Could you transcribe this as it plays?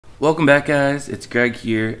Welcome back, guys. It's Greg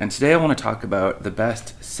here, and today I want to talk about the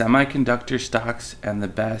best semiconductor stocks and the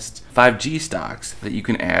best 5G stocks that you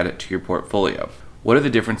can add to your portfolio. What are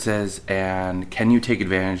the differences, and can you take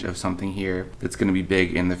advantage of something here that's going to be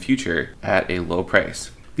big in the future at a low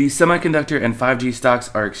price? These semiconductor and 5G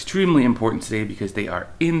stocks are extremely important today because they are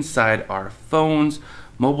inside our phones,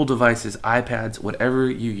 mobile devices, iPads,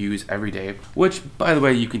 whatever you use every day, which, by the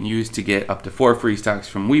way, you can use to get up to 4 free stocks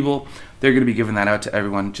from Webull. They're going to be giving that out to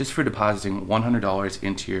everyone just for depositing $100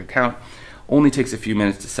 into your account. Only takes a few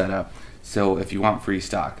minutes to set up. So if you want free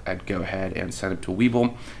stock, I'd go ahead and sign up to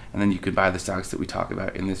Webull, and then you could buy the stocks that we talk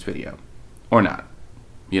about in this video. Or not.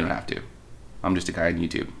 You don't have to. I'm just a guy on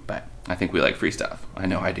YouTube, but I think we like free stuff. I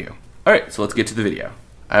know I do. Alright, so let's get to the video.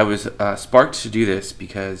 I was sparked to do this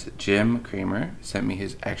because Jim Cramer sent me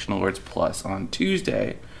his Action Alerts Plus on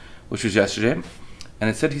Tuesday, which was yesterday, and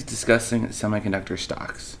it said he's discussing semiconductor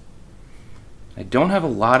stocks. I don't have a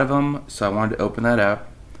lot of them, so I wanted to open that up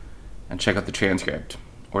and check out the transcript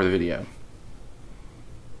or the video.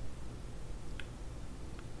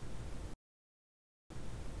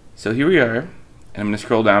 So here we are, and I'm going to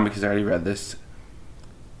scroll down because I already read this,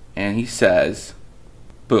 and he says,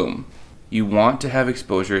 boom. You want to have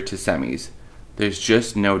exposure to semis. There's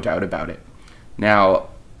just no doubt about it. Now,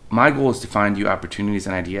 my goal is to find you opportunities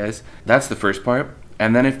and ideas. That's the first part.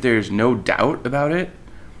 And then if there's no doubt about it,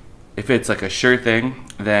 if it's like a sure thing,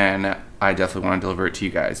 then I definitely want to deliver it to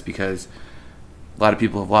you guys because a lot of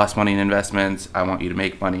people have lost money in investments. I want you to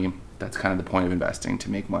make money. That's kind of the point of investing, to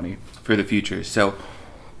make money for the future. So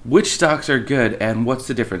which stocks are good and what's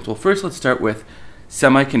the difference? Well, first let's start with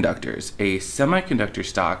semiconductors. A semiconductor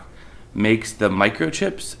stock makes the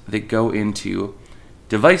microchips that go into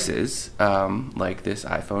devices like this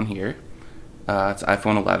iPhone here. It's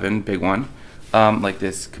iPhone 11, big one. Like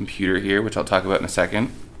this computer here, which I'll talk about in a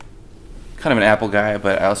second. Kind of an Apple guy,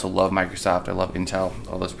 but I also love Microsoft. I love Intel,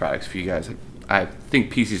 all those products for you guys. I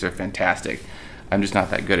think PCs are fantastic. I'm just not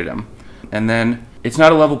that good at them. And then it's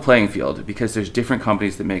not a level playing field because there's different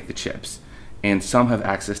companies that make the chips. And some have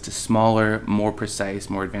access to smaller, more precise,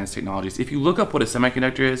 more advanced technologies. If you look up what a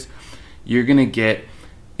semiconductor is, you're going to get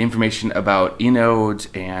information about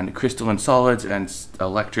anodes and crystalline solids and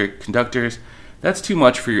electric conductors. That's too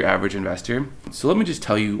much for your average investor. So let me just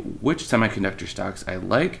tell you which semiconductor stocks I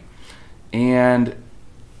like, and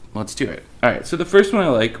let's do it. All right, so the first one I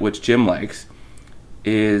like, which Jim likes,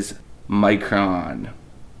 is Micron,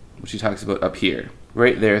 which he talks about up here,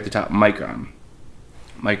 right there at the top, Micron.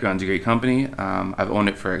 Micron's a great company. I've owned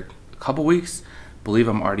it for a couple weeks. Believe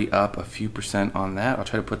I'm already up a few percent on that. I'll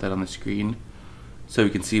try to put that on the screen so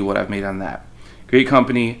you can see what I've made on that. Great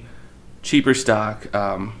company, cheaper stock,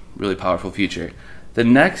 really powerful future. The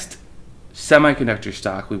next semiconductor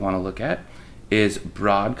stock we want to look at is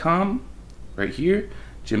Broadcom, right here.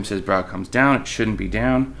 Jim says Broadcom's down. It shouldn't be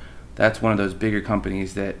down. That's one of those bigger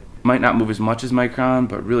companies that might not move as much as Micron,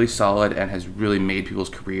 but really solid and has really made people's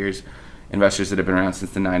careers. Investors that have been around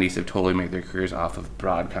since the 90s have totally made their careers off of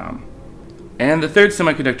Broadcom. And the third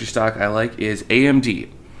semiconductor stock I like is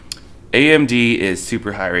AMD. AMD is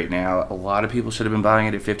super high right now. A lot of people should have been buying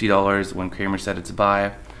it at $50 when Cramer said it's a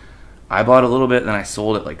buy. I bought a little bit, then I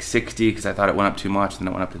sold at like 60 because I thought it went up too much, then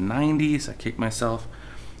it went up to 90, so I kicked myself.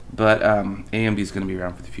 But AMD is going to be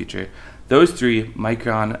around for the future. Those three,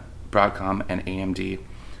 Micron, Broadcom, and AMD,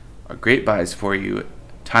 are great buys for you.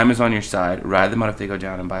 Time is on your side. Ride them out if they go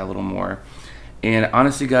down and buy a little more. And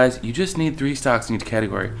honestly, guys, you just need 3 stocks in each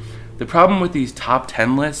category. The problem with these top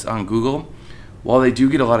 10 lists on Google, while they do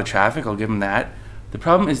get a lot of traffic, I'll give them that, the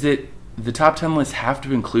problem is that the top 10 lists have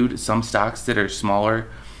to include some stocks that are smaller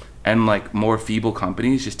and like more feeble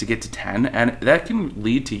companies just to get to 10, and that can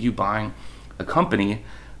lead to you buying a company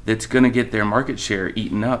that's going to get their market share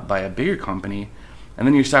eaten up by a bigger company, and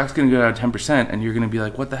then your stock's going to go down 10%, and you're going to be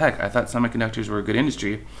like, what the heck, I thought semiconductors were a good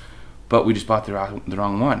industry, but we just bought the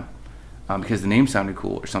wrong one. Because the name sounded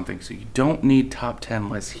cool or something. So you don't need top 10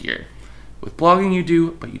 lists here. With blogging you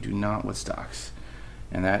do, but you do not with stocks.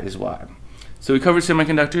 And that is why. So we covered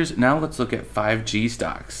semiconductors. Now let's look at 5G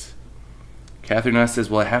stocks. Catherine S. says,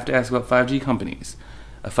 well, I have to ask about 5G companies.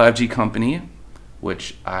 A 5G company,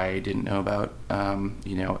 which I didn't know about,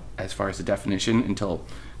 as far as the definition until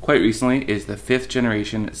quite recently, is the 5th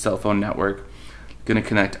generation cell phone network. Going to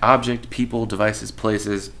connect object, people, devices,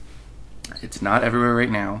 places. It's not everywhere right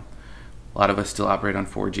now. A lot of us still operate on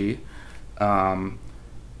 4G.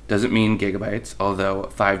 Doesn't mean gigabytes, although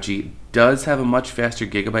 5G does have a much faster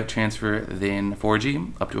gigabyte transfer than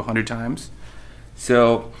 4G, up to 100 times.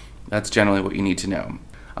 So that's generally what you need to know.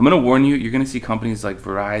 I'm going to warn you, you're going to see companies like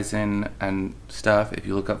Verizon and stuff. If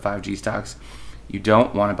you look up 5G stocks, you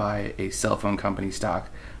don't want to buy a cell phone company stock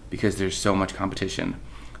because there's so much competition.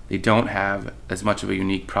 They don't have as much of a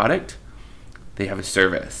unique product. They have a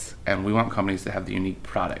service, and we want companies that have the unique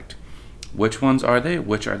product. Which ones are they?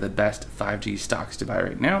 Which are the best 5G stocks to buy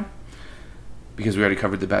right now? Because we already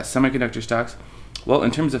covered the best semiconductor stocks. Well,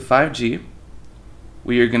 in terms of 5G,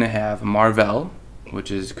 we are going to have Marvell,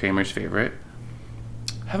 which is Cramer's favorite.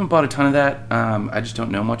 Haven't bought a ton of that. I just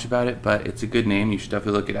don't know much about it, but it's a good name. You should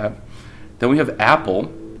definitely look it up. Then we have Apple,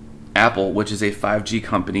 which is a 5G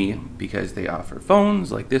company because they offer phones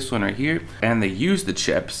like this one right here, and they use the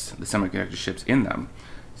chips, the semiconductor chips in them.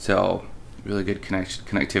 So really good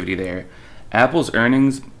connectivity there. Apple's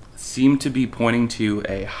earnings seem to be pointing to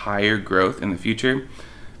a higher growth in the future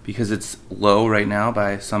because it's low right now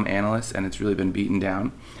by some analysts, and it's really been beaten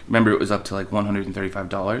down. Remember, it was up to like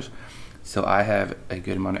 $135. So I have a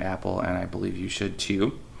good amount of Apple, and I believe you should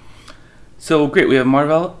too. So great, we have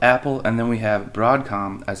Marvell, Apple, and then we have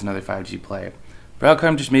Broadcom as another 5G play.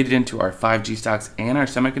 Broadcom just made it into our 5G stocks and our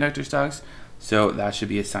semiconductor stocks, so that should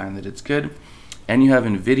be a sign that it's good. And you have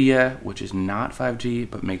Nvidia, which is not 5G,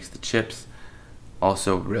 but makes the chips,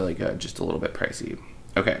 also really good, just a little bit pricey.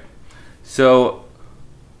 Okay, so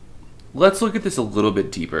let's look at this a little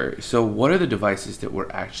bit deeper. So what are the devices that we're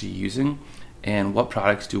actually using, and what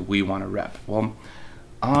products do we want to rep? Well,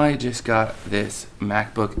 I just got this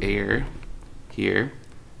MacBook Air here,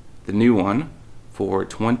 the new one for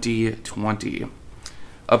 2020.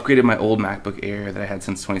 Upgraded my old MacBook Air that I had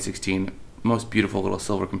since 2016. Most beautiful little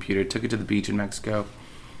silver computer. Took it to the beach in Mexico.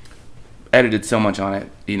 Edited so much on it,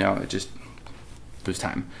 it was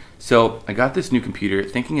time. So I got this new computer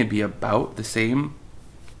thinking it'd be about the same.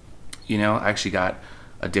 I actually got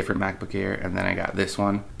a different MacBook Air, and then I got this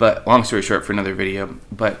one. But long story short, for another video.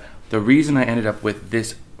 But the reason I ended up with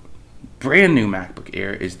this brand new MacBook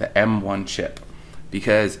Air is the M1 chip,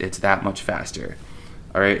 because it's that much faster.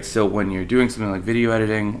 Alright, so when you're doing something like video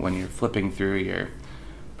editing, when you're flipping through your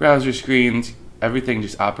browser screens, everything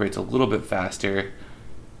just operates a little bit faster.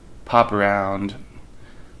 Pop around.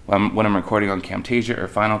 When I'm recording on Camtasia or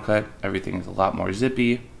Final Cut, everything is a lot more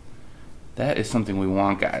zippy. That is something we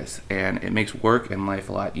want, guys, and it makes work and life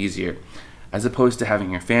a lot easier. As opposed to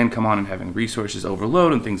having your fan come on and having resources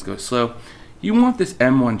overload and things go slow, you want this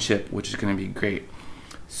M1 chip, which is going to be great.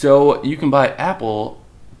 So you can buy Apple,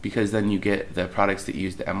 because then you get the products that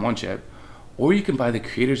use the M1 chip, or you can buy the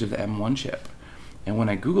creators of the M1 chip. And when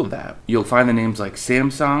I Googled that, you'll find the names like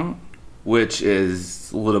Samsung, which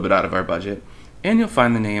is a little bit out of our budget, and you'll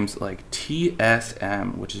find the names like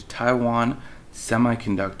TSM, which is Taiwan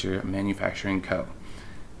Semiconductor Manufacturing Co.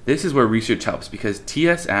 This is where research helps, because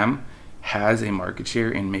TSM has a market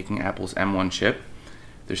share in making Apple's M1 chip.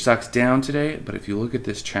 Their stock's down today, but if you look at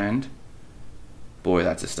this trend, boy,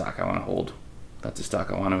 that's a stock I want to hold. That's a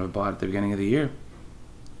stock I want to have bought at the beginning of the year.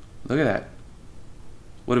 Look at that.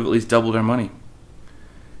 Would have at least doubled our money.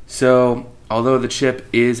 So, although the chip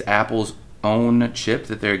is Apple's own chip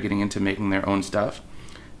that they're getting into making their own stuff,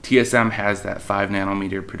 TSM has that 5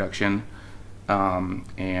 nanometer production,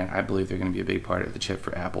 and I believe they're going to be a big part of the chip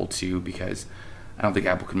for Apple too, because I don't think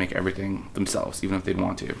Apple can make everything themselves, even if they'd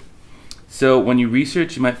want to. So when you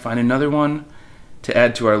research, you might find another one to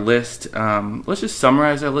add to our list. Let's just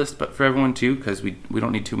summarize our list, but for everyone too, because we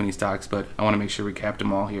don't need too many stocks, but I want to make sure we capped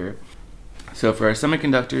them all here. So for our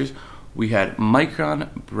semiconductors, we had Micron,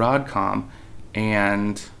 Broadcom,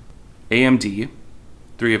 and AMD,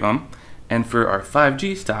 3 of them. And for our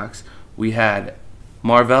 5G stocks, we had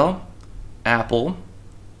Marvell, Apple,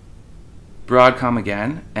 Broadcom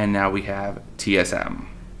again, and now we have TSM.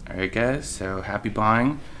 Alright guys, so happy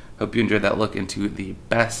buying. Hope you enjoyed that look into the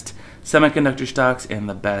best semiconductor stocks and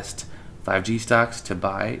the best 5G stocks to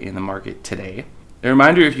buy in the market today. A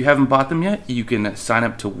reminder, if you haven't bought them yet, you can sign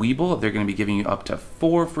up to Webull. They're going to be giving you up to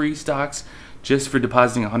 4 free stocks just for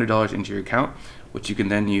depositing $100 into your account, which you can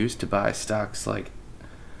then use to buy stocks like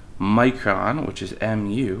Micron, which is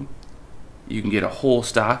MU. You can get a whole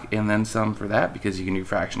stock and then some for that, because you can do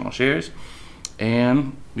fractional shares.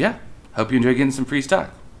 And yeah, hope you enjoy getting some free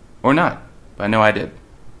stock. Or not, but I know I did.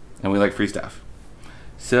 And we like free stuff.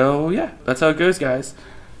 So yeah, that's how it goes, guys.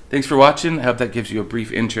 Thanks for watching. I hope that gives you a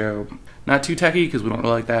brief intro. Not too techy, because we don't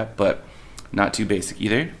really like that, but not too basic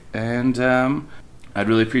either. And I'd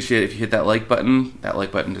really appreciate it if you hit that like button. That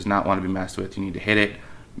like button does not want to be messed with. You need to hit it.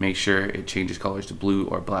 Make sure it changes colors to blue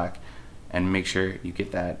or black. And make sure you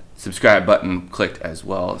get that subscribe button clicked as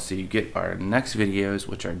well, so you get our next videos,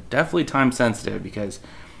 which are definitely time sensitive, because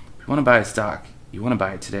if you want to buy a stock, you want to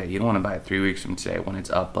buy it today. You don't want to buy it 3 weeks from today when it's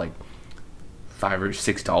up like $5 or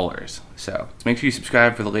 $6. So make sure you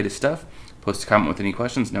subscribe for the latest stuff. Post a comment with any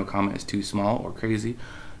questions. No comment is too small or crazy.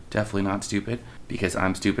 Definitely not stupid, because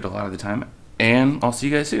I'm stupid a lot of the time. And I'll see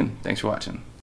you guys soon. Thanks for watching.